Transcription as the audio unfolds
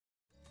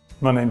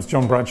My name's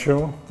John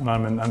Bradshaw and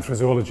I'm an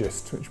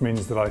anthrozoologist, which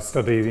means that I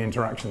study the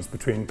interactions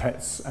between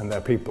pets and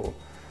their people.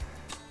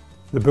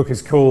 The book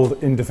is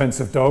called In Defense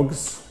of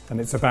Dogs, and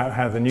it's about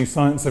how the new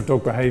science of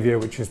dog behaviour,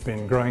 which has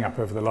been growing up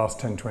over the last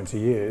 10-20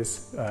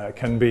 years,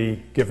 can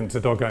be given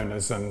to dog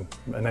owners and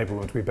enable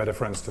them to be better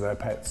friends to their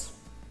pets.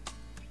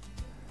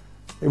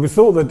 It was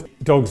thought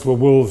that dogs were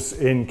wolves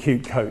in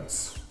cute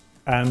coats,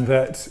 and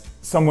that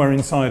somewhere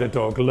inside a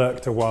dog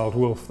lurked a wild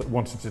wolf that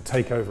wanted to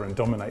take over and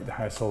dominate the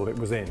household it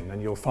was in,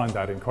 and you'll find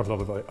that in quite a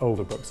lot of the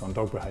older books on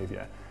dog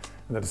behaviour.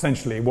 And that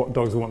essentially what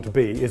dogs want to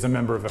be is a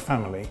member of a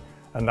family,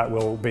 and that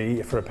will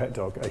be, for a pet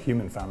dog, a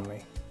human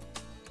family.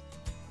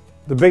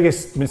 The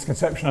biggest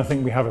misconception I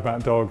think we have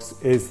about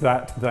dogs is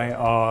that they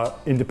are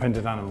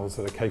independent animals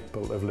that are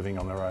capable of living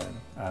on their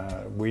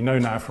own. We know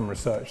now from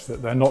research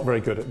that they're not very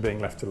good at being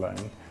left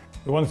alone.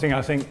 The one thing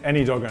I think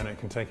any dog owner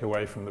can take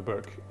away from the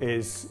book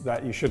is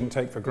that you shouldn't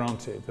take for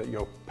granted that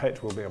your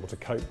pet will be able to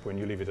cope when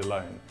you leave it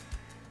alone.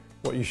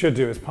 What you should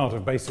do as part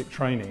of basic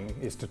training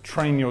is to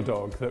train your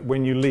dog that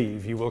when you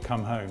leave, you will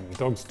come home.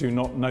 Dogs do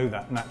not know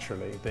that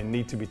naturally. They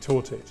need to be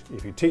taught it.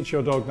 If you teach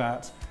your dog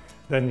that,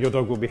 then your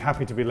dog will be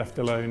happy to be left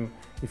alone.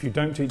 If you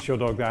don't teach your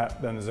dog that,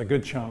 then there's a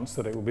good chance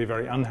that it will be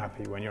very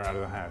unhappy when you're out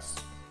of the house.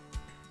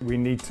 We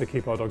need to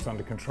keep our dogs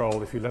under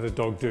control. If you let a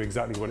dog do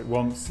exactly what it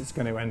wants, it's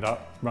going to end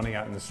up running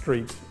out in the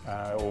street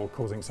or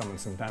causing someone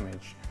some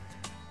damage.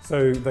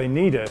 So they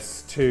need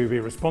us to be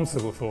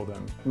responsible for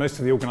them. Most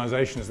of the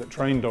organisations that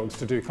train dogs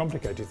to do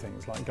complicated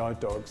things like guide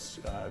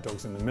dogs,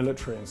 dogs in the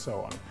military and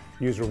so on,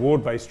 use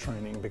reward-based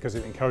training because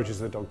it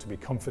encourages the dog to be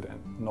confident,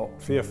 not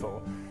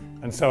fearful.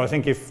 And so I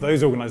think if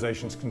those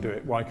organisations can do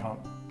it, why can't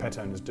pet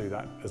owners do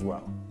that as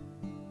well?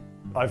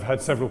 I've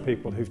had several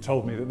people who've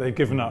told me that they've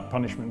given up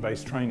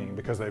punishment-based training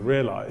because they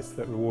realise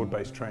that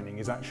reward-based training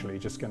is actually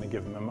just going to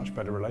give them a much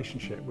better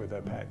relationship with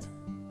their pet.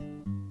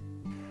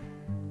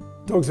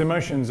 Dogs'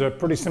 emotions are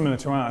pretty similar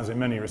to ours in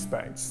many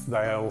respects.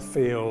 They'll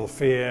feel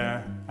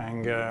fear,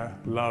 anger,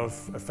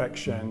 love,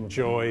 affection,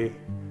 joy,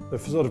 the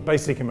sort of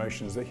basic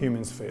emotions that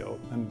humans feel.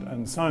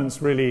 And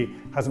science really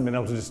hasn't been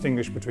able to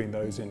distinguish between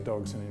those in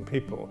dogs and in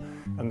people.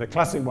 And the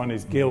classic one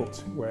is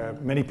guilt, where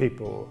many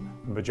people,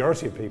 the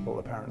majority of people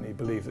apparently,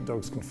 believe that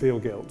dogs can feel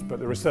guilt, but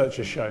the research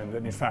has shown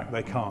that in fact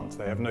they can't.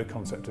 They have no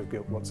concept of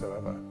guilt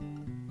whatsoever.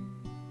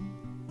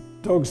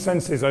 Dogs'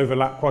 senses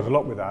overlap quite a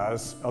lot with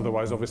ours,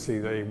 otherwise obviously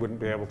they wouldn't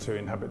be able to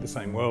inhabit the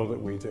same world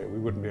that we do. We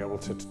wouldn't be able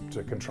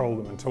to control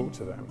them and talk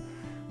to them.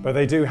 But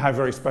they do have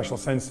very special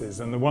senses,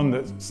 and the one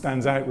that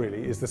stands out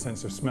really is the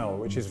sense of smell,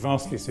 which is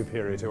vastly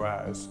superior to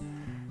ours.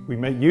 We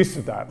make use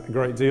of that a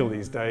great deal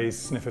these days,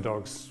 sniffer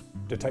dogs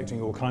detecting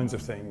all kinds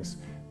of things.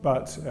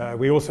 But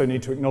we also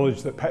need to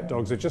acknowledge that pet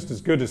dogs are just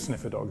as good as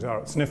sniffer dogs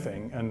are at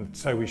sniffing, and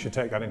so we should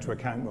take that into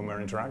account when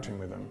we're interacting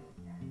with them.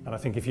 And I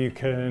think if you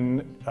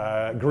can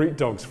greet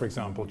dogs, for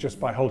example, just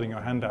by holding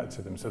your hand out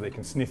to them so they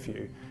can sniff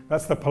you,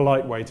 that's the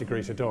polite way to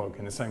greet a dog,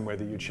 in the same way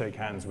that you'd shake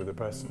hands with a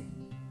person.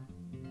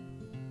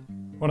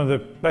 One of the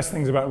best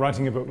things about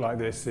writing a book like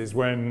this is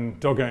when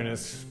dog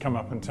owners come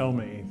up and tell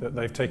me that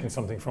they've taken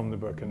something from the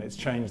book and it's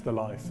changed the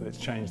life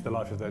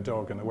of their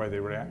dog and the way they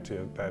react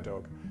to their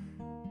dog.